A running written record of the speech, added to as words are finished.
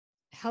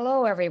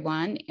Hello,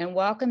 everyone, and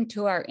welcome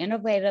to our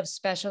Innovative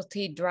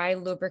Specialty Dry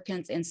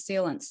Lubricants and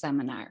Sealants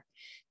seminar.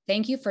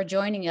 Thank you for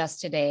joining us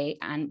today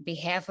on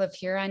behalf of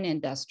Huron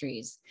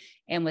Industries.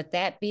 And with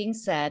that being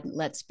said,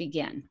 let's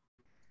begin.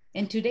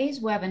 In today's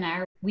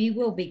webinar, we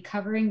will be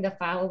covering the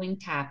following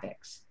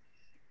topics: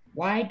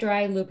 why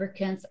dry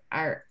lubricants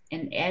are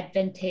an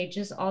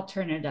advantageous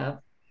alternative,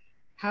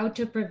 how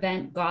to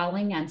prevent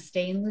galling on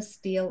stainless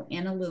steel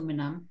and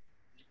aluminum,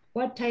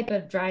 what type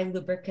of dry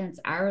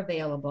lubricants are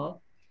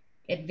available,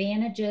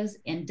 advantages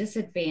and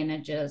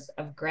disadvantages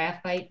of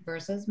graphite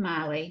versus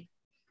moly,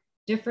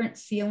 different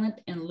sealant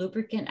and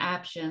lubricant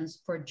options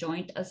for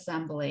joint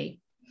assembly,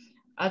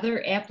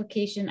 other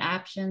application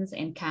options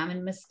and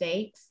common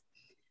mistakes,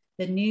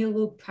 the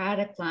NEOLUBE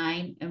product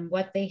line and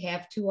what they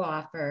have to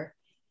offer,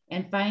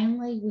 and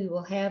finally, we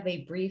will have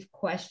a brief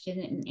question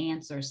and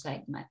answer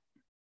segment.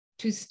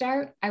 To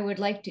start, I would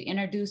like to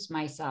introduce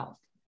myself.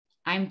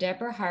 I'm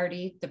Deborah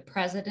Hardy, the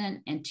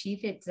President and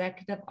Chief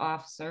Executive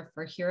Officer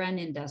for Huron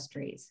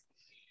Industries.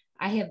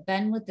 I have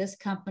been with this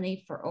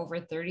company for over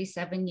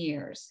 37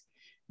 years.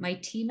 My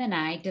team and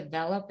I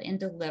develop and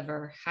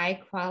deliver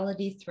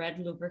high-quality thread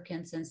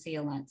lubricants and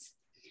sealants.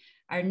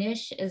 Our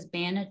niche is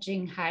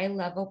managing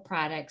high-level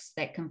products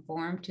that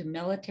conform to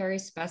military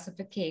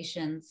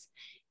specifications,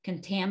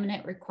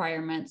 contaminant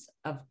requirements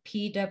of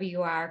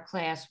PWR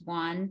Class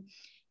 1,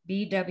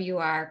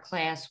 BWR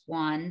Class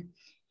 1,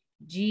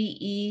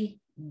 GE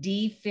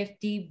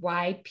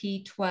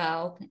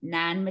D50YP12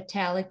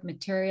 non-metallic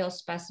material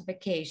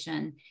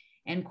specification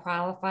and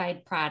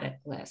qualified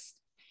product list.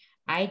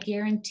 I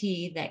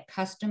guarantee that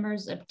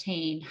customers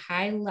obtain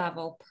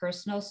high-level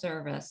personal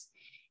service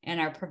and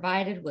are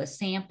provided with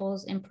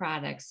samples and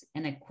products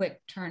in a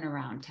quick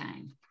turnaround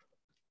time.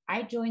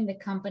 I joined the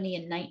company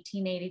in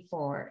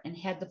 1984 and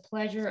had the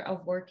pleasure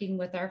of working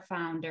with our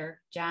founder,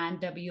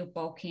 John W.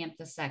 Beaucamp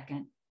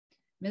II.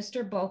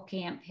 Mr.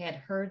 Beaucamp had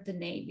heard the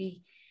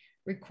Navy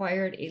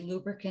required a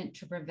lubricant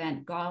to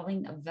prevent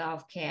galling of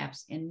valve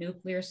caps in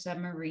nuclear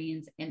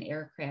submarines and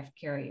aircraft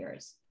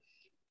carriers.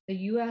 The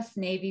U.S.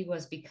 Navy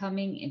was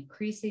becoming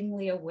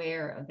increasingly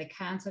aware of the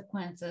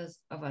consequences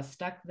of a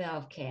stuck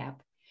valve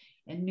cap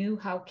and knew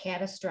how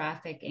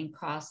catastrophic and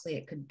costly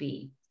it could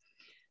be.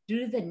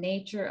 Due to the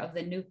nature of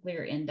the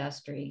nuclear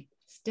industry,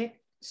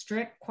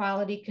 strict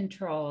quality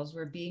controls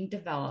were being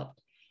developed.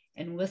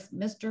 And with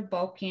Mr.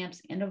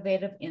 Beaucamp's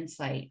innovative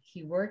insight,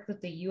 he worked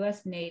with the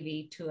U.S.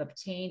 Navy to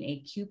obtain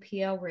a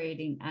QPL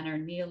rating on our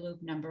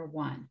NEOLUBE number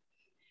 1.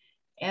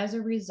 As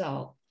a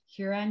result,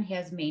 Huron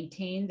has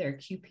maintained their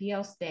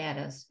QPL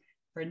status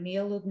for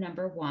NEOLUBE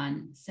number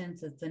 1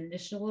 since its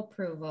initial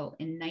approval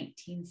in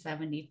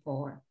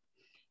 1974.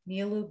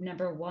 NEOLUBE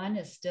number 1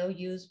 is still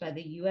used by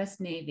the U.S.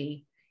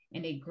 Navy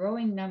and a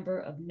growing number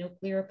of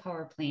nuclear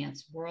power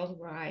plants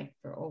worldwide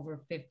for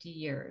over 50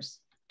 years.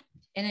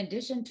 In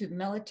addition to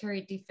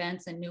military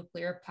defense and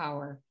nuclear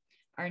power,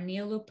 our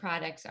NEOLUBE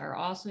products are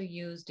also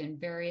used in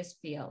various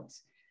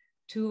fields.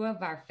 Two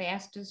of our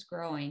fastest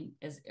growing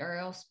is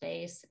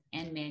aerospace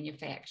and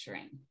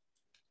manufacturing.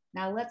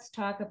 Now let's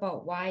talk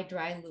about why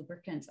dry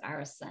lubricants are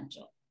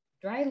essential.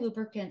 Dry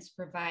lubricants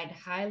provide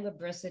high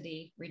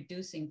lubricity,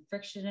 reducing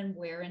friction and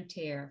wear and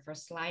tear for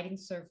sliding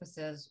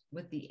surfaces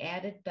with the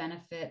added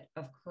benefit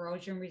of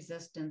corrosion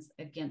resistance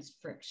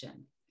against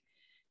friction.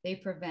 They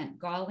prevent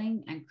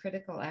galling on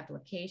critical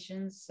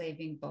applications,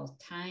 saving both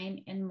time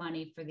and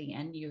money for the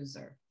end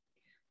user.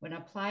 When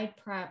applied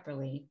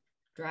properly,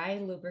 dry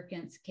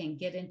lubricants can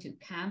get into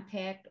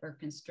compact or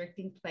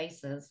constricting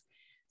places,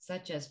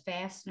 such as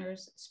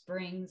fasteners,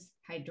 springs,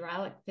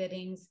 hydraulic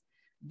fittings,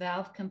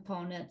 valve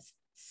components,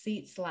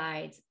 seat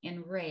slides,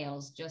 and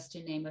rails, just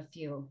to name a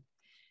few.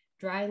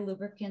 Dry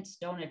lubricants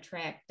don't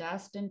attract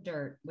dust and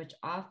dirt, which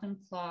often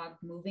clog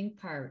moving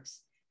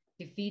parts,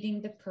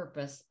 defeating the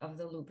purpose of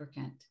the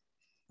lubricant.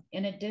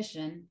 In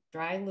addition,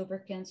 dry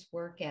lubricants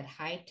work at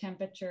high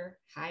temperature,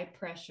 high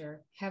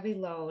pressure, heavy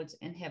loads,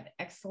 and have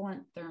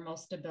excellent thermal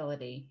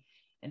stability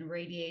and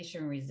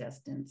radiation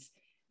resistance,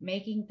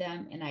 making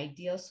them an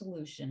ideal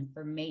solution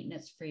for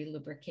maintenance-free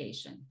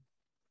lubrication.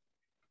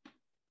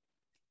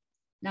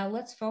 Now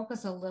let's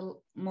focus a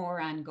little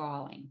more on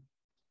galling.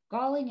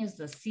 Galling is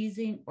the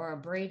seizing or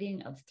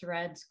abrading of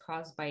threads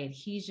caused by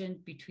adhesion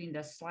between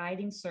the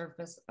sliding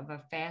surface of a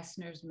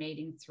fastener's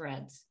mating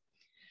threads.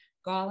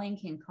 Galling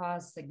can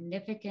cause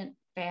significant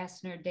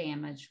fastener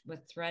damage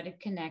with threaded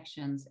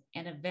connections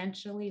and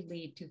eventually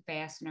lead to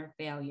fastener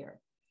failure.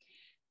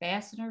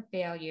 Fastener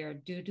failure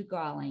due to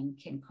galling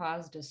can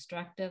cause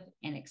destructive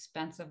and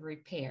expensive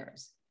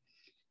repairs.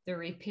 The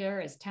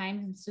repair is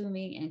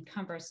time-consuming and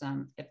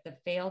cumbersome if the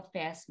failed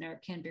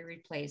fastener can be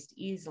replaced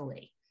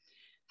easily.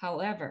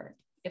 However,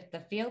 if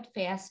the failed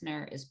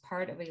fastener is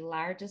part of a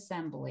large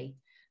assembly,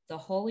 the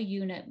whole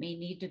unit may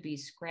need to be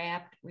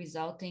scrapped,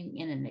 resulting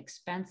in an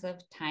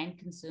expensive,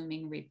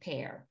 time-consuming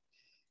repair.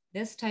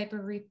 This type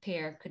of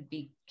repair could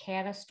be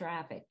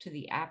catastrophic to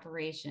the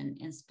operation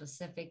in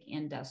specific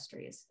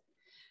industries.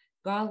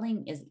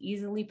 Galling is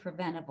easily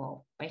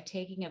preventable by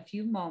taking a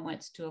few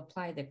moments to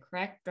apply the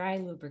correct dry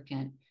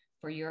lubricant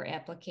for your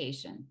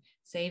application,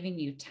 saving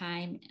you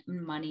time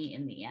and money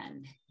in the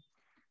end.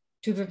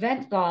 To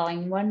prevent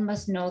galling, one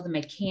must know the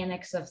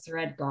mechanics of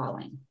thread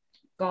galling.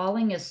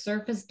 Galling is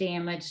surface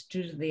damage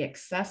due to the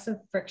excessive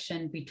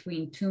friction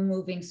between two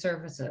moving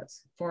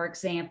surfaces. For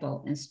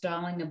example,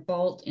 installing a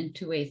bolt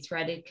into a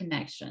threaded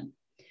connection.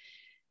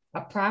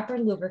 A proper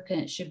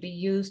lubricant should be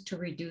used to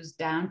reduce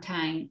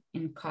downtime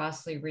in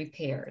costly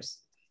repairs.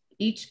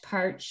 Each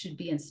part should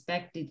be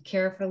inspected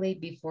carefully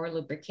before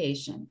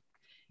lubrication.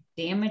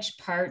 Damaged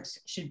parts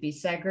should be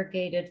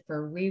segregated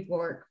for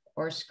rework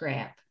or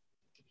scrap.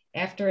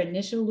 After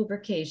initial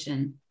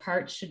lubrication,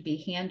 parts should be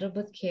handled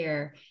with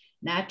care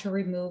not to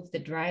remove the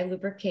dry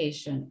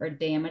lubrication or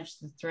damage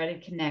the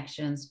threaded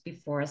connections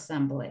before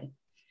assembly.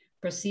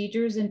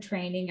 Procedures and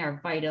training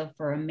are vital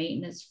for a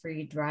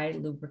maintenance-free dry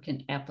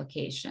lubricant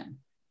application.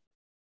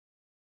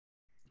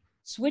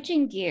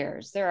 Switching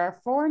gears, there are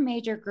 4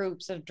 major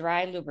groups of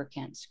dry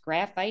lubricants: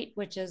 graphite,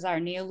 which is our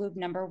NEOLUBE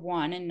number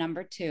 1 and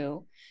number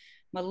 2,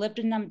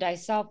 molybdenum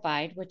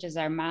disulfide, which is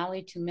our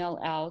Moly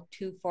 2-MIL-L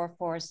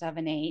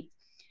 24478,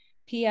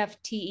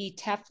 PFTE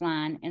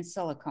Teflon, and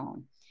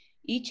silicone.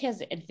 Each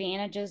has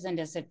advantages and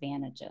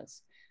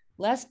disadvantages.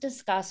 Let's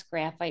discuss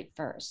graphite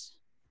first.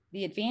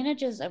 The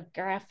advantages of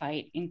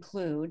graphite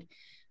include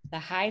the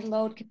high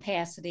load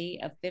capacity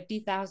of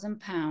 50,000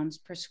 pounds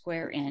per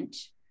square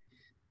inch,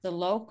 the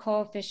low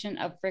coefficient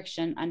of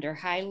friction under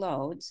high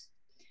loads,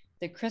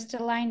 the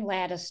crystalline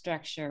lattice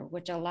structure,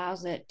 which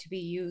allows it to be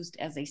used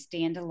as a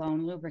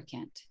standalone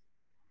lubricant.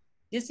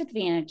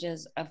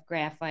 Disadvantages of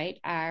graphite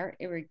are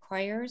it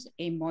requires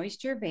a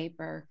moisture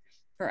vapor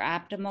for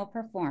optimal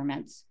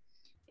performance,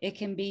 it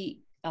can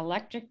be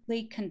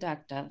electrically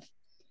conductive,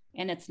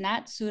 and it's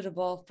not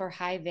suitable for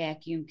high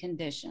vacuum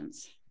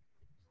conditions.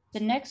 The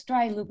next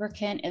dry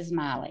lubricant is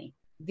Moly.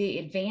 The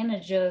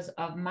advantages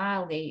of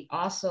Moly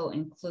also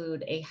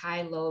include a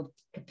high load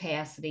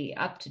capacity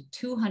up to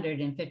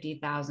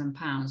 250,000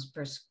 pounds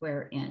per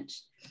square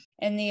inch,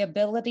 and the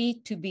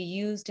ability to be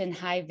used in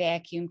high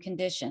vacuum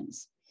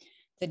conditions.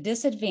 The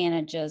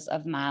disadvantages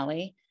of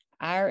Moly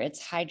are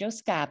it's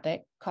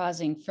hygroscopic,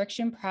 causing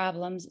friction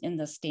problems in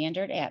the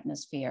standard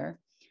atmosphere,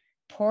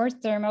 poor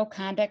thermal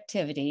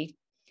conductivity,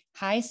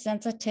 high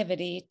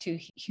sensitivity to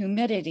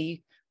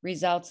humidity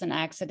results in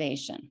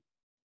oxidation.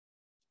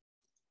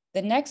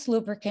 The next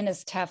lubricant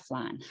is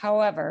Teflon.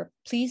 However,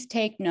 please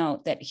take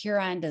note that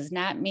Huron does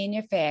not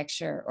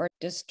manufacture or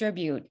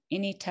distribute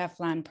any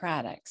Teflon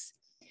products.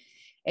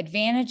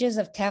 Advantages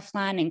of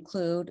Teflon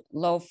include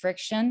low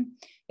friction,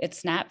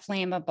 it's not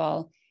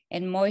flammable,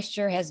 and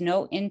moisture has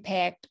no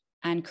impact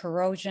on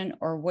corrosion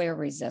or wear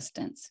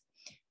resistance.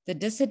 The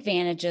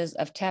disadvantages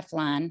of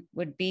Teflon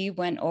would be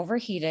when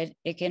overheated,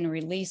 it can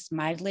release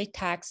mildly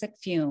toxic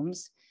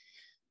fumes,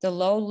 the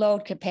low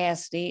load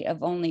capacity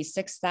of only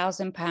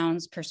 6,000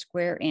 pounds per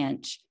square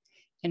inch,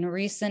 and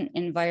recent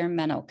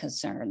environmental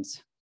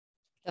concerns.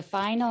 The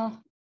final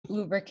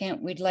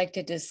lubricant we'd like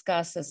to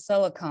discuss is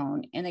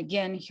silicone. And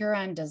again,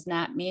 Huron does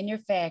not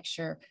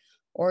manufacture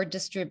or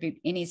distribute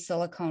any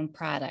silicone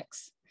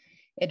products.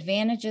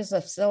 Advantages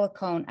of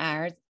silicone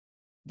are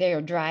they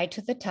are dry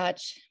to the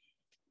touch,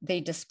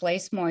 they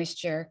displace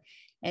moisture,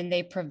 and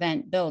they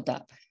prevent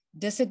buildup.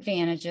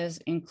 Disadvantages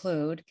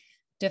include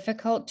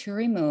difficult to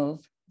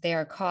remove, they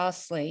are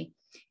costly,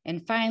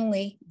 and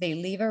finally, they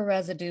leave a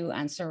residue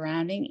on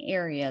surrounding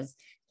areas,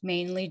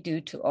 mainly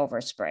due to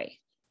overspray.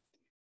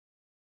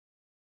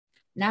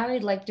 Now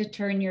I'd like to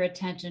turn your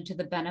attention to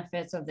the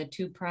benefits of the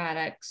 2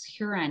 products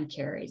Huron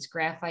carries,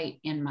 graphite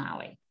and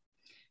Moly.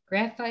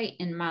 Graphite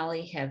and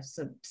Moly have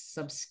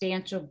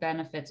substantial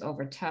benefits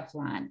over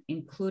Teflon,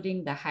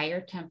 including the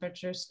higher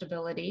temperature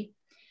stability,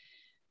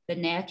 the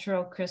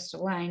natural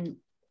crystalline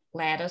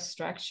lattice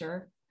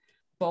structure.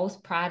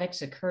 Both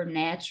products occur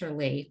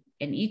naturally,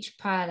 and each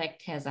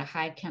product has a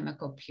high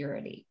chemical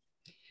purity.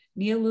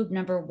 NEOLUBE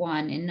number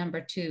 1 and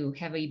number 2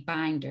 have a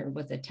binder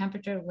with a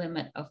temperature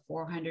limit of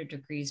 400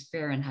 degrees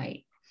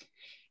Fahrenheit.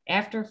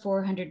 After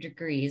 400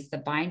 degrees, the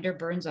binder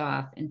burns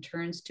off and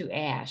turns to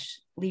ash,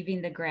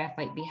 leaving the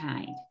graphite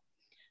behind.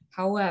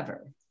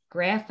 However,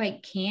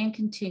 graphite can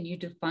continue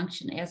to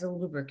function as a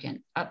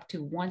lubricant up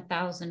to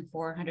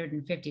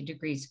 1,450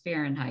 degrees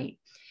Fahrenheit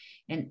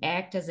and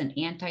act as an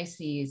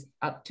anti-seize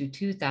up to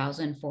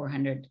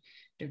 2,400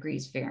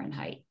 degrees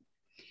Fahrenheit.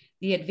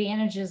 The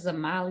advantages of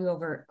Moly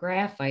over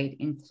graphite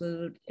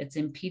include its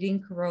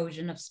impeding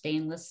corrosion of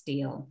stainless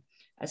steel,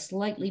 a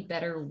slightly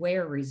better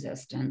wear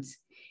resistance,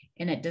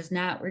 and it does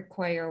not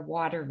require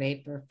water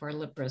vapor for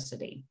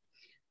lubricity.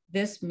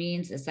 This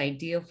means it's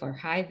ideal for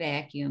high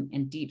vacuum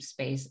and deep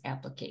space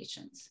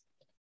applications.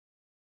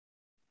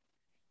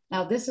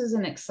 Now, this is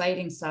an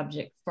exciting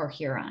subject for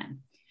Huron.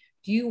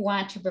 Do you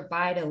want to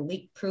provide a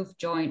leak-proof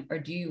joint, or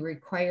do you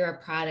require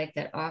a product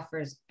that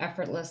offers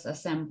effortless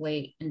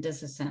assembly and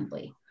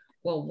disassembly?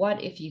 Well,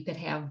 what if you could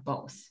have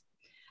both?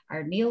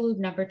 Our NEOLUBE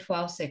number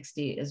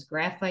 1260 is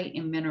graphite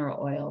and mineral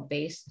oil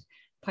based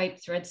pipe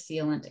thread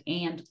sealant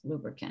and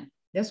lubricant.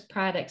 This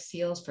product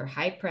seals for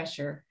high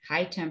pressure,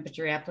 high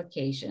temperature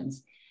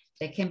applications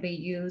that can be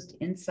used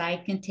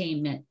inside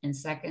containment and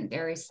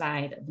secondary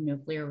side of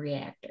nuclear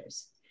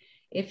reactors.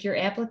 If your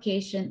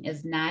application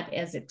is not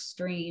as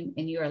extreme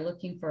and you are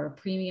looking for a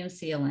premium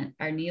sealant,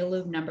 our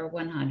NEOLUBE number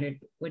 100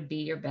 would be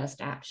your best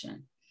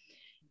option.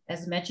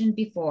 As mentioned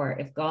before,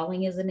 if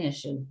galling is an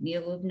issue,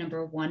 NEOLUBE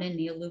number 1 and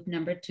NEOLUBE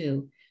number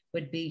 2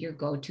 would be your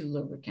go-to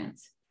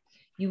lubricants.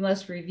 You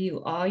must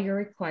review all your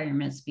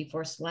requirements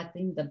before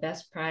selecting the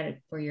best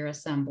product for your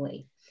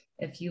assembly.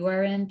 If you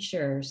are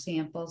unsure,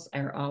 samples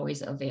are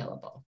always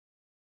available.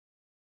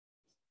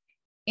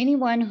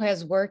 Anyone who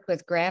has worked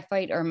with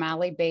graphite or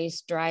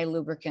moly-based dry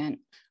lubricant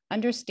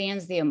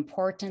understands the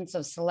importance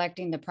of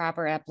selecting the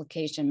proper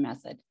application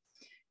method.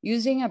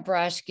 Using a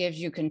brush gives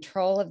you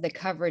control of the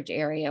coverage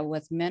area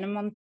with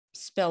minimum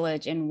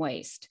spillage and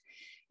waste.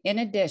 In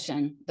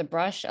addition, the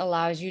brush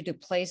allows you to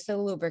place the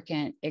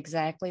lubricant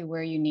exactly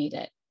where you need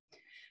it.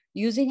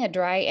 Using a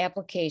dry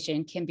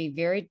application can be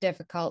very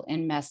difficult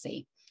and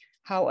messy.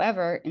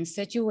 However, in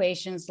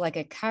situations like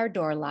a car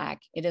door lock,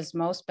 it is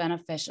most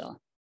beneficial.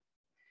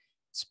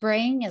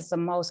 Spraying is the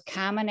most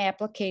common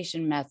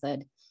application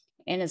method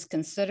and is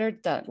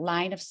considered the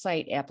line of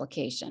sight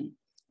application.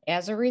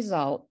 As a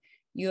result,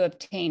 you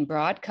obtain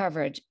broad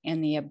coverage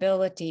and the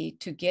ability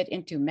to get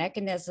into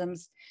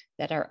mechanisms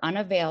that are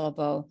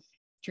unavailable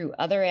through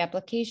other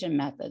application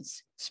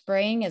methods.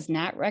 Spraying is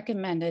not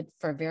recommended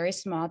for very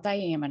small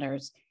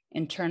diameters,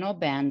 internal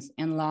bends,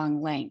 and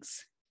long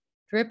lengths.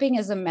 Dripping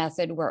is a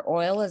method where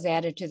oil is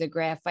added to the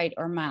graphite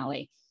or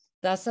moly,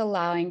 thus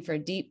allowing for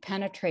deep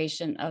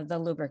penetration of the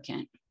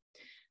lubricant.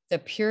 The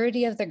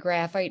purity of the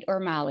graphite or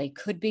moly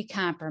could be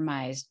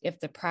compromised if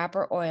the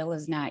proper oil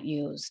is not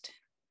used.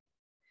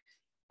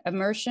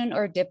 Immersion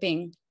or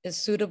dipping is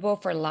suitable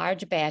for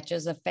large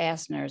batches of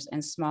fasteners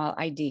and small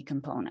ID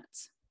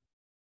components.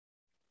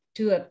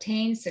 To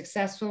obtain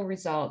successful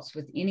results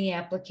with any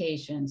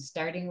application,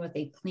 starting with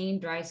a clean,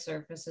 dry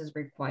surface is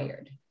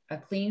required. A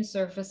clean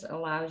surface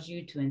allows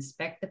you to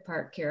inspect the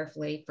part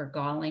carefully for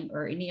galling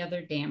or any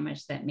other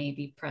damage that may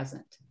be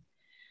present.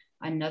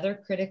 Another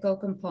critical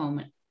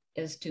component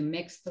is to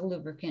mix the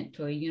lubricant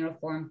to a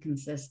uniform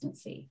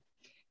consistency.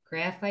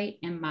 Graphite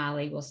and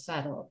moly will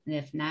settle, and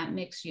if not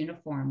mixed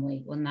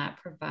uniformly, will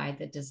not provide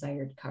the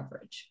desired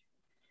coverage.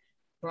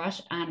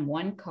 Brush on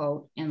one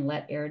coat and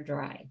let air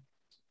dry.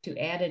 To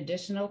add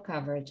additional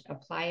coverage,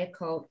 apply a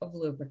coat of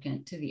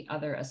lubricant to the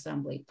other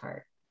assembly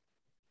part.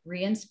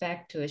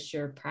 Re-inspect to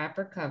assure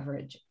proper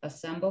coverage,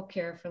 assemble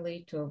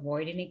carefully to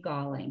avoid any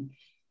galling,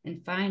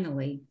 and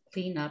finally,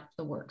 clean up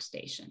the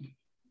workstation.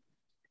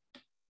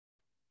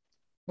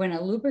 When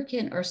a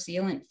lubricant or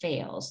sealant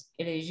fails,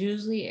 it is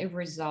usually a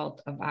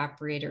result of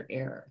operator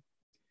error.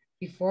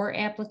 Before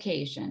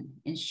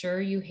application, ensure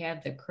you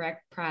have the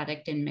correct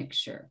product and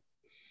mixture.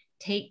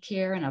 Take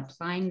care in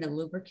applying the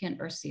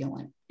lubricant or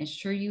sealant.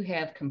 Ensure you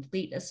have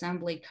complete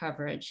assembly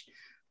coverage.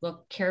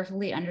 Look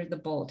carefully under the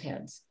bolt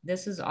heads.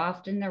 This is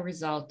often the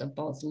result of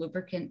both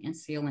lubricant and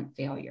sealant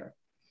failure.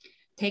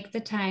 Take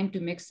the time to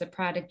mix the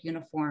product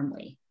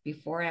uniformly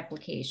before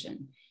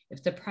application.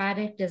 If the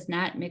product is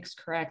not mixed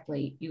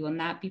correctly, you will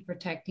not be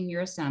protecting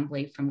your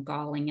assembly from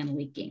galling and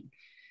leaking.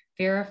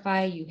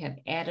 Verify you have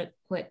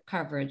adequate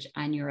coverage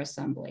on your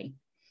assembly.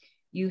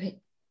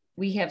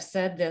 We have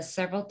said this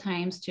several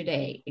times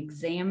today.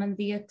 Examine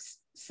the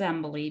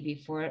assembly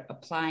before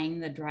applying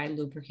the dry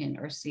lubricant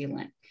or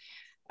sealant.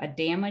 A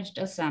damaged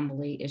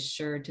assembly is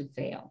sure to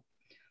fail.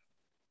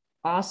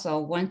 Also,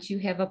 once you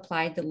have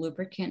applied the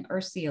lubricant or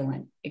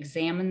sealant,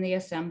 examine the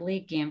assembly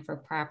again for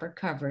proper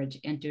coverage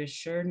and to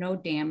assure no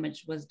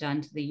damage was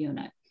done to the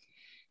unit.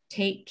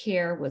 Take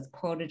care with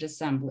coated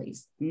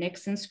assemblies.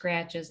 Nicks and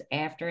scratches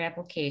after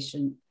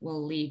application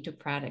will lead to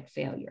product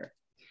failure.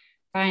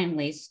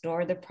 Finally,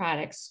 store the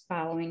products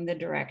following the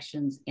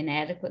directions.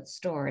 Inadequate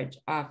storage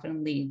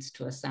often leads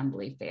to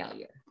assembly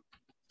failure.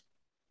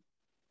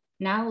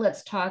 Now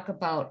let's talk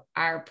about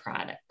our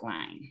product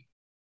line.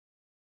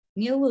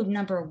 NEOLUBE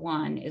number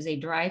 1 is a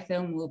dry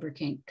film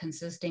lubricant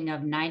consisting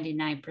of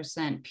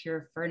 99%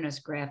 pure furnace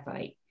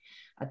graphite,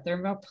 a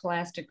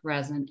thermoplastic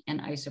resin, and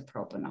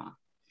isopropanol.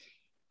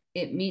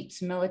 It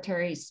meets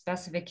military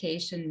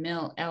specification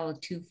MIL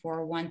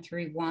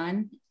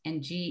L24131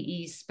 and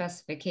GE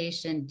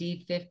specification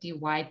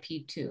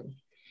D50YP2.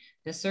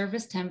 The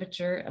service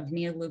temperature of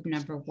NEOLUBE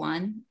number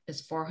 1 is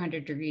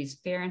 400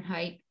 degrees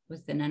Fahrenheit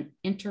with an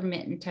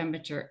intermittent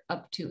temperature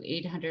up to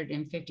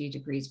 850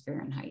 degrees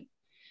Fahrenheit.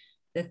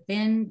 The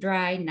thin,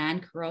 dry,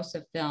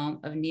 non-corrosive film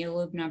of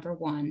NEOLUBE number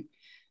 1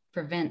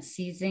 prevents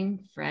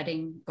seizing,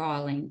 fretting,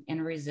 galling,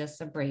 and resists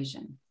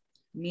abrasion.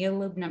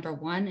 NEOLUBE number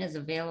 1 is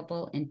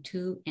available in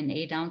 2 and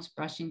 8 ounce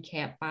brushing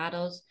cap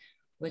bottles,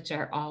 which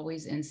are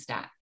always in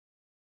stock.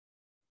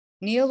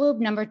 NEOLUBE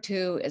number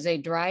 2 is a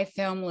dry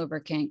film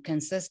lubricant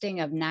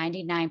consisting of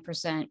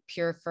 99%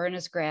 pure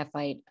furnace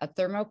graphite, a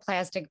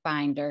thermoplastic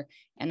binder,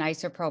 and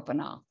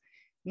isopropanol.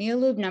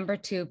 NEOLUBE number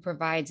 2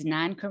 provides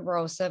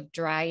non-corrosive,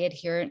 dry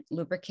adherent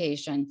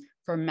lubrication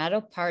for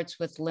metal parts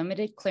with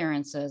limited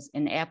clearances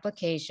in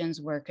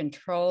applications where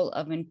control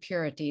of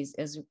impurities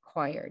is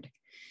required.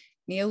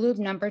 NEOLUBE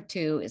number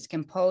 2 is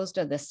composed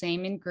of the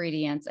same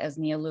ingredients as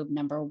NEOLUBE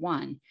number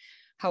 1.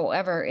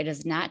 However, it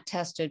is not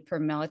tested per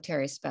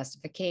military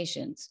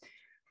specifications.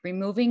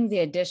 Removing the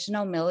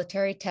additional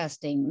military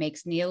testing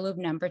makes NEOLUBE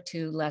number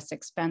 2 less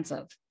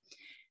expensive.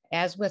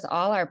 As with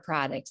all our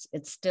products,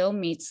 it still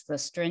meets the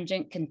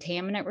stringent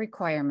contaminant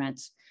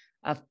requirements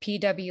of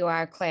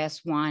PWR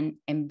Class 1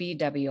 and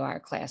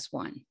BWR Class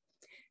 1.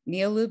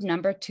 NEOLUBE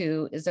number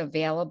 2 is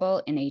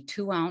available in a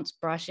 2-ounce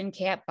brush and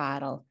cap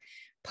bottle,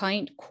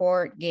 pint,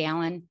 quart,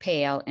 gallon,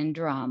 pail, and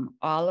drum,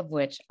 all of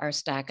which are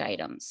stock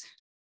items.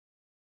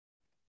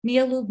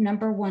 NEOLUBE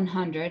number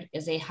 100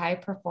 is a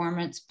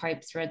high-performance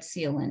pipe thread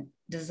sealant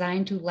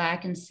designed to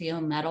lock and seal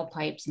metal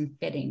pipes and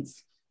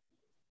fittings.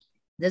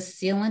 This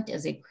sealant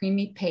is a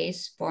creamy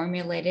paste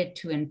formulated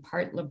to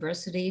impart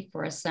lubricity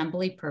for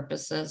assembly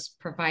purposes,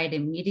 provide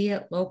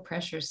immediate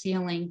low-pressure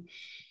sealing,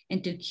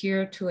 and to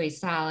cure to a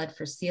solid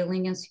for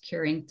sealing and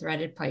securing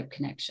threaded pipe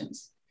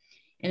connections.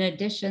 In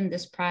addition,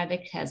 this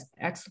product has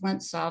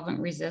excellent solvent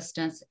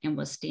resistance and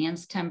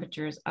withstands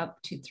temperatures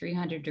up to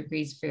 300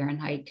 degrees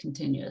Fahrenheit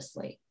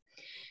continuously.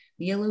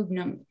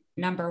 NEOLUBE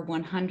number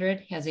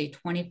 100 has a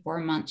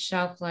 24-month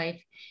shelf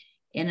life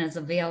and is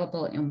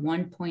available in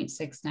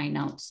 1.69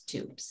 ounce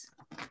tubes.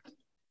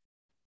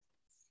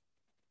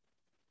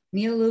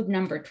 NEOLUBE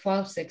number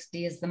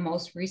 1260 is the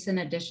most recent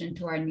addition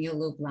to our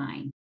NEOLUBE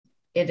line.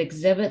 It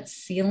exhibits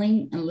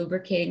sealing and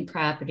lubricating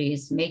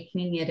properties,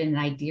 making it an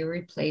ideal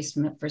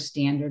replacement for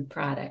standard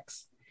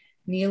products.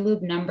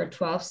 NEOLUBE number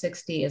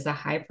 1260 is a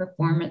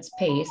high-performance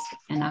paste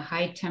and a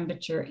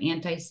high-temperature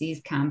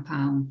anti-seize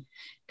compound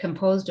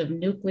composed of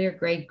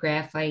nuclear-grade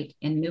graphite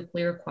and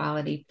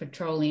nuclear-quality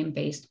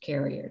petroleum-based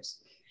carriers.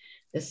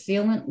 The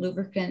sealant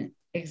lubricant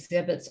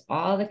exhibits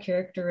all the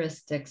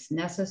characteristics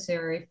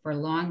necessary for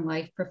long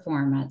life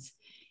performance,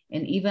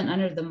 and even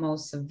under the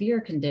most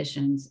severe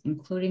conditions,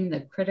 including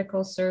the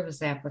critical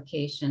service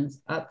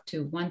applications up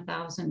to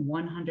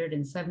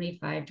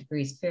 1,175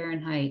 degrees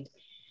Fahrenheit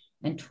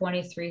and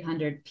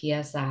 2,300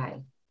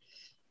 PSI.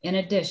 In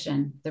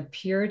addition, the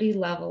purity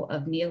level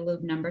of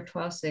NEOLUBE number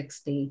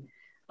 1260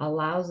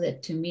 allows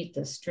it to meet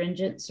the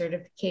stringent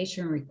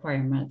certification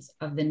requirements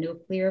of the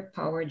nuclear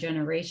power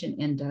generation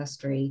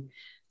industry,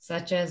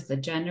 such as the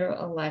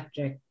General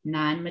Electric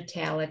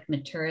non-metallic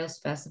material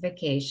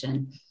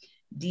specification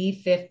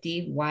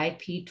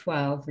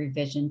D50YP12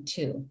 revision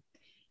 2.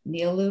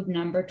 NEOLUBE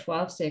number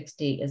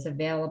 1260 is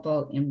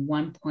available in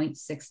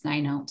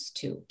 1.69 ounce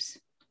tubes.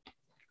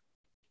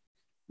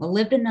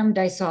 Molybdenum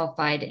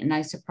disulfide and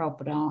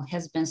isopropanol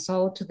has been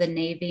sold to the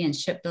Navy and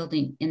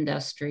shipbuilding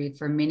industry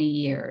for many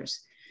years.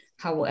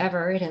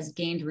 However, it has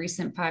gained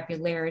recent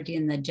popularity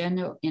in the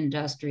general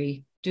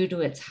industry due to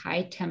its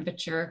high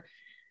temperature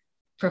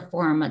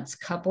performance,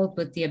 coupled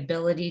with the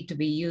ability to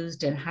be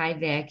used in high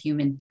vacuum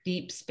and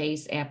deep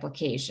space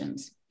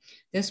applications.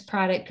 This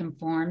product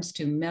conforms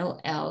to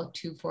MIL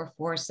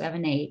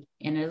L24478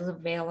 and is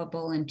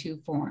available in 2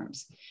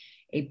 forms: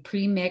 a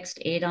pre-mixed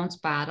 8-ounce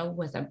bottle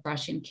with a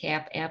brush and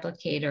cap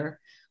applicator,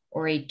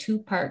 or a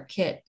 2-part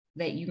kit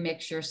that you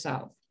mix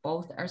yourself.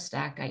 Both are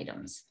stock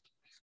items.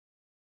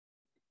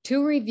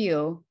 To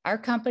review, our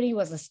company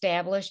was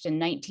established in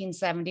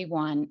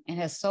 1971 and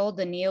has sold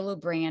the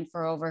NEOLUBE brand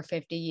for over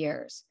 50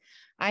 years.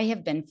 I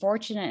have been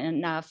fortunate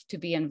enough to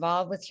be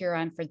involved with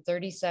Huron for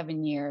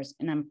 37 years,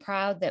 and I'm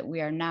proud that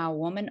we are now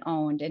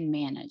woman-owned and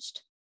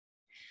managed.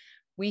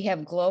 We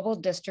have global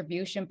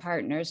distribution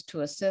partners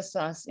to assist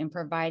us in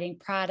providing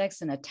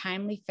products in a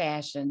timely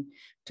fashion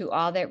to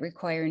all that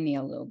require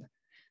NEOLUBE.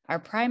 Our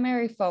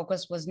primary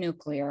focus was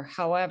nuclear.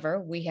 However,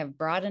 we have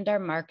broadened our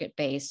market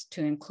base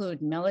to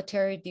include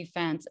military,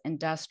 defense,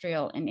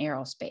 industrial, and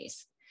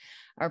aerospace.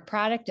 Our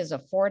product is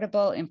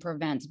affordable and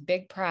prevents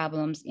big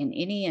problems in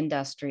any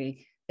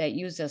industry that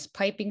uses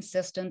piping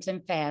systems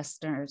and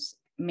fasteners,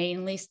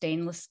 mainly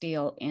stainless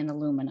steel and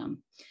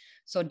aluminum.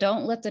 So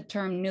don't let the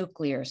term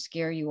nuclear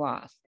scare you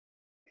off.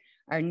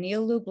 Our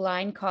NEOLUBE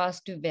line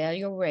cost to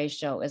value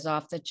ratio is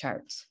off the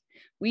charts.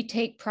 We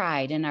take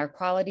pride in our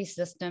quality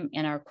system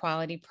and our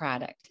quality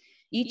product.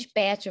 Each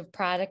batch of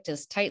product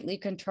is tightly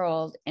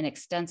controlled and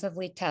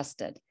extensively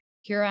tested.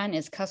 Huron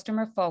is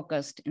customer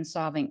focused in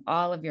solving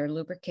all of your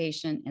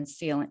lubrication and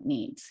sealant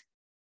needs.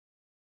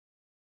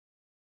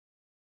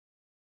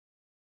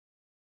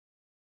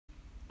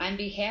 On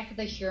behalf of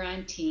the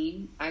Huron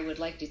team, I would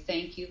like to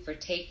thank you for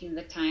taking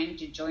the time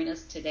to join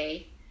us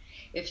today.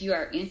 If you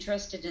are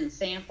interested in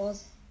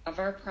samples of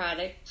our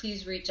product,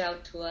 please reach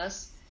out to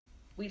us.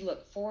 We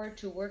look forward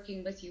to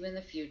working with you in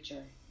the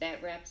future.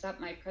 That wraps up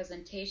my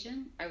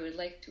presentation. I would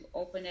like to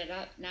open it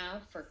up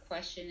now for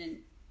question and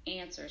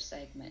answer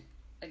segment.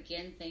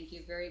 Again, thank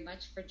you very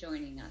much for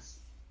joining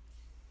us.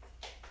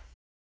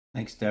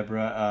 Thanks,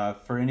 Deborah.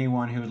 For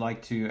anyone who would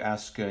like to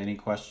ask any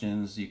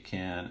questions, you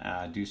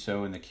can do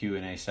so in the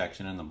Q&A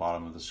section in the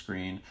bottom of the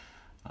screen.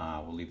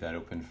 We'll leave that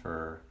open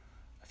for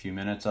a few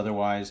minutes.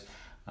 Otherwise,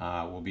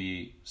 we'll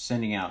be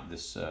sending out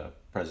this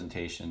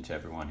presentation to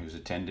everyone who's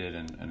attended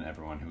and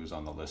everyone who's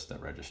on the list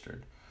that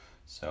registered.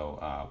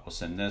 So we'll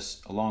send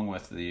this along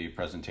with the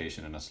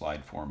presentation in a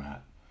slide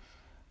format.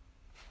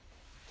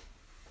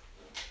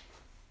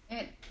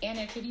 And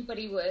if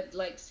anybody would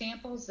like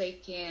samples, they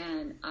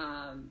can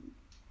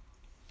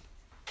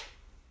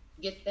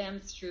get them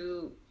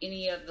through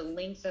any of the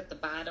links at the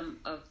bottom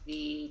of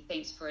the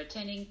Thanks for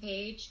Attending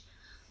page.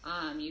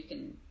 You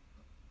can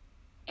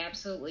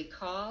absolutely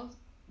call.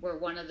 We're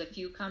one of the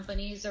few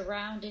companies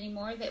around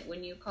anymore that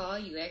when you call,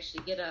 you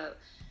actually get a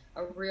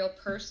real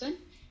person.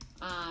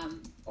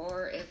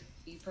 Or if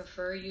you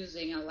prefer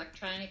using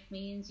electronic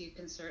means, you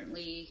can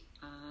certainly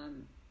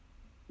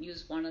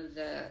use one of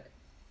the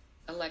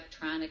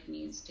electronic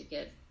means to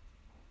get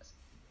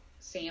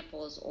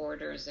samples,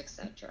 orders,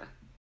 etc.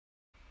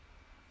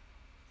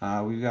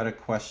 We've got a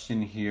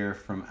question here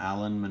from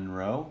Alan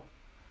Monroe.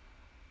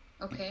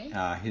 Okay.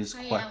 Hi,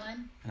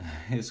 Alan.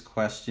 His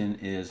question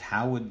is,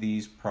 how would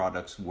these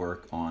products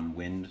work on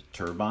wind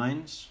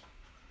turbines?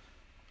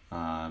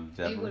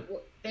 They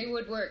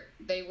would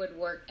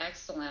work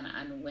excellent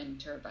on wind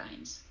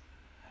turbines.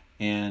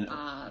 And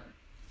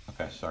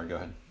okay, sorry, go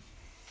ahead.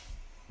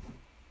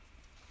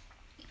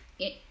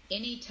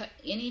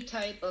 Any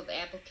type of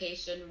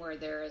application where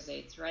there is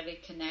a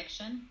threaded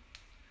connection,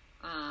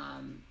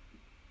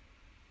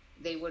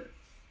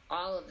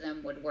 all of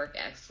them would work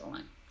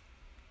excellent.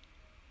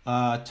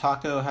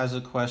 Taco has a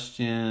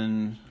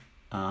question.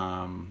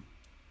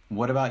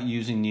 What about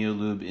using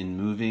NEOLUBE in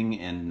moving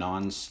and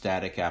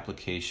non-static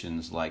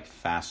applications like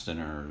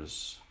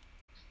fasteners?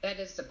 That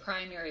is the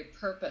primary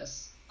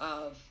purpose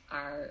of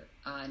our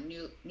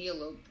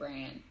NEOLUBE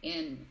brand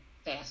in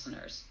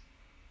fasteners.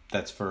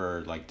 That's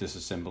for like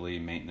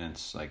disassembly,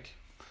 maintenance, like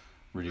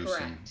reducing.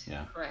 Correct.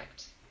 Yeah.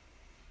 Correct.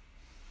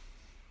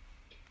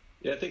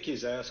 Yeah, I think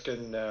he's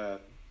asking,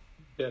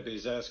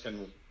 Debbie's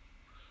asking,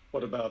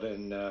 what about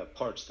in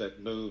parts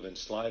that move and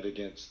slide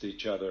against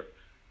each other,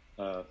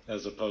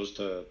 as opposed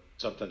to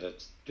something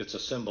that gets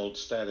assembled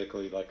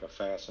statically like a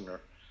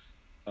fastener?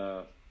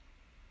 I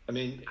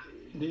mean,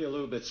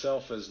 NEOLUBE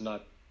itself is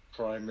not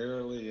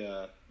primarily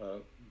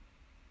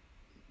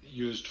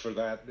used for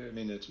that. I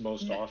mean, it's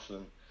most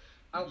often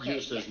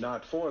used as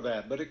not for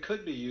that, but it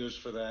could be used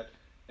for that.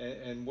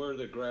 And where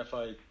the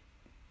graphite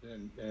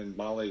and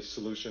moly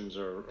solutions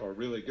are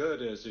really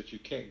good is if you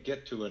can't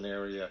get to an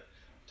area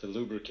to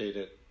lubricate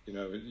it, you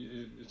know,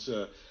 it's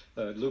a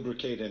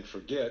lubricate and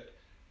forget,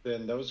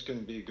 then those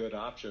can be good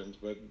options,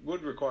 but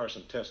would require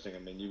some testing. I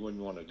mean, you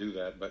wouldn't want to do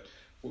that, but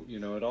you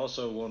know, it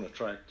also won't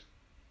attract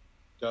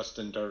dust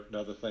and dirt and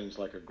other things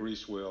like a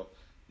grease wheel.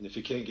 And if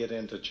you can't get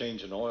into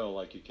changing oil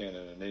like you can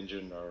in an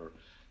engine or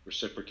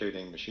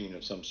reciprocating machine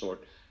of some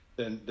sort,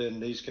 then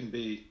these can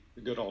be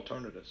good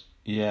alternatives.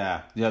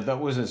 Yeah, that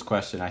was his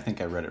question. I think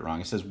I read it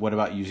wrong. It says, what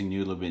about using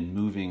NEOLUBE in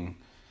moving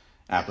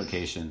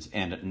applications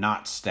and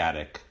not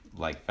static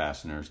like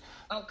fasteners?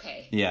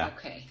 Okay. Yeah.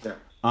 Okay. Yeah.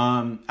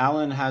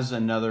 Alan has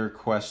another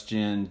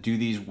question. Do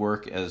these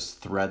work as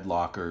thread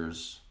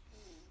lockers?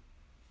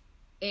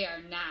 They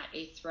are not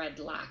a thread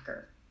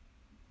locker.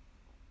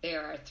 They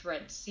are a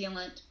thread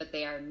sealant, but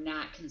they are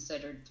not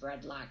considered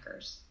thread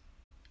lockers.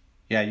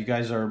 Yeah, you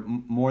guys are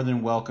more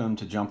than welcome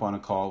to jump on a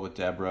call with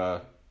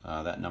Deborah.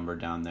 That number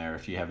down there.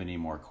 If you have any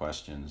more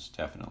questions,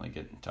 definitely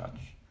get in touch.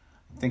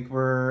 I think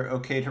we're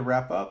okay to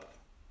wrap up.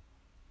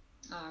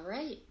 All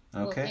right.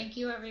 Okay. Well, thank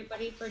you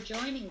everybody for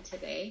joining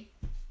today.